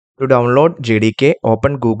To download JDK,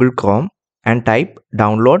 open Google Chrome and type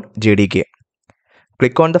download JDK.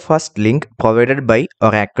 Click on the first link provided by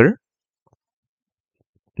Oracle.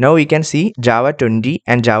 Now we can see Java 20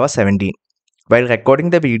 and Java 17. While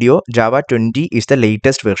recording the video, Java 20 is the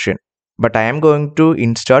latest version, but I am going to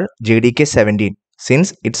install JDK 17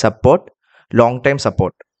 since it supports long-time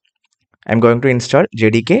support. I am going to install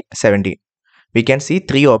JDK 17. We can see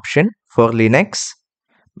three options for Linux,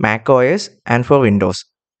 Mac OS and for Windows.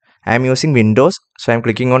 I am using Windows, so I am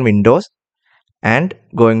clicking on Windows and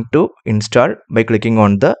going to install by clicking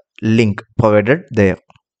on the link provided there.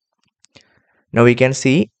 Now we can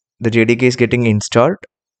see the JDK is getting installed.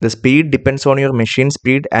 The speed depends on your machine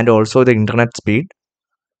speed and also the internet speed.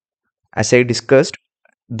 As I discussed,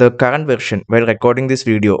 the current version while recording this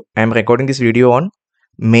video, I am recording this video on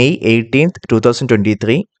May 18th,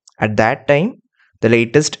 2023. At that time, the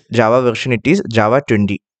latest Java version it is Java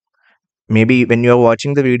 20. Maybe when you are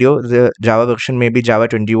watching the video, the Java version may be Java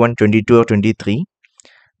 21, 22 or 23.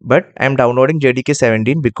 But I am downloading JDK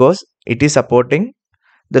 17 because it is supporting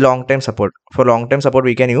the long-time support. For long-time support,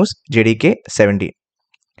 we can use JDK 17.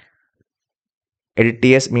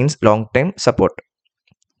 LTS means long-time support.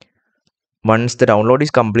 Once the download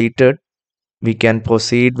is completed, we can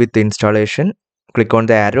proceed with the installation. Click on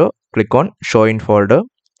the arrow, click on Show in Folder,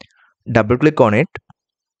 double click on it,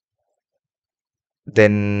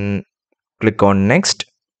 then click on Next.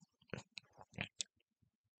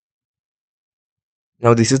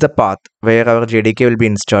 Now this is the path where our JDK will be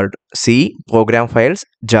installed. C, Program Files,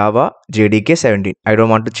 Java, JDK 17. I don't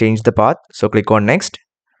want to change the path, so click on Next.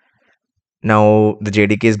 Now the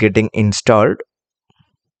JDK is getting installed.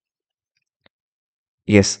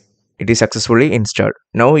 Yes, it is successfully installed.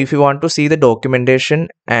 Now if you want to see the documentation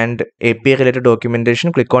and API related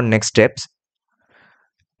documentation, click on Next Steps.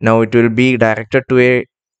 Now it will be directed to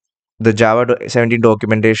the Java 17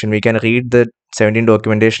 documentation. We can read the 17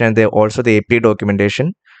 documentation and also the API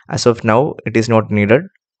documentation. As of now, it is not needed.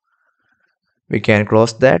 We can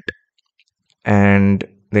close that and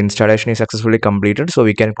the installation is successfully completed, so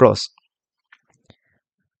we can close.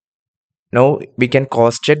 Now we can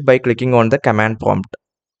cross check by clicking on the command prompt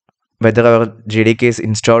whether our JDK is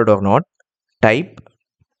installed or not. Type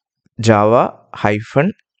Java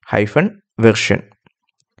 -version.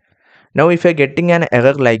 Now if you're getting an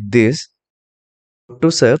error like this, go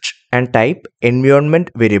to search and type environment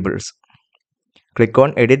variables. Click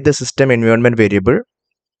on edit the system environment variable.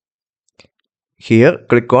 Here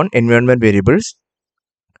click on environment variables.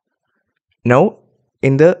 Now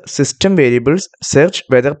in the system variables, search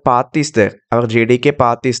whether path is there, our JDK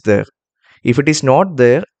path is there. If it is not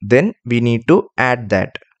there, then we need to add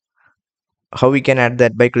that. How we can add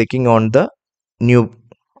that? By clicking on the new.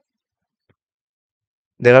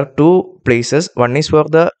 There are two places, one is for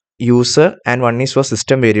the user and one is for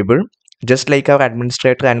system variable. Just like our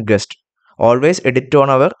administrator and guest, always edit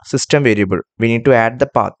on our system variable. We need to add the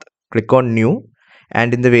path. Click on new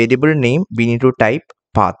and in the variable name we need to type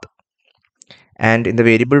path. And in the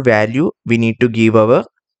variable value we need to give our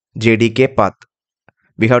JDK path.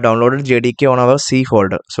 We have downloaded JDK on our C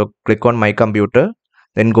folder. So click on my computer,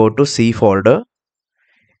 then go to C folder.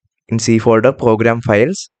 In C folder, program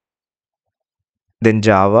files, then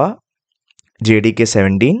Java, JDK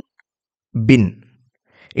 17, bin.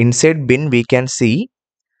 Inside bin we can see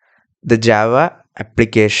the Java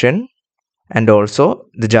application and also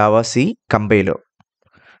the Java C compiler.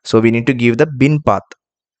 So we need to give the bin path.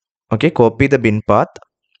 Okay, copy the bin path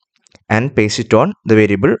and paste it on the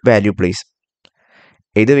variable value place.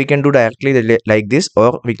 Either we can do directly like this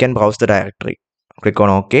or we can browse the directory. Click on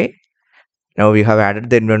OK. Now we have added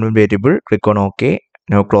the environment variable. Click on OK.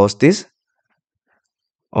 Now close this.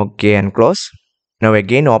 OK and close. Now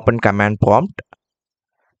again open command prompt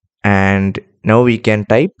and now we can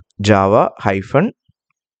type Java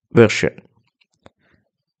 -version.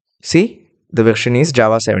 See, the version is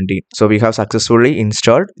Java 17. So we have successfully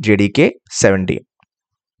installed JDK 17.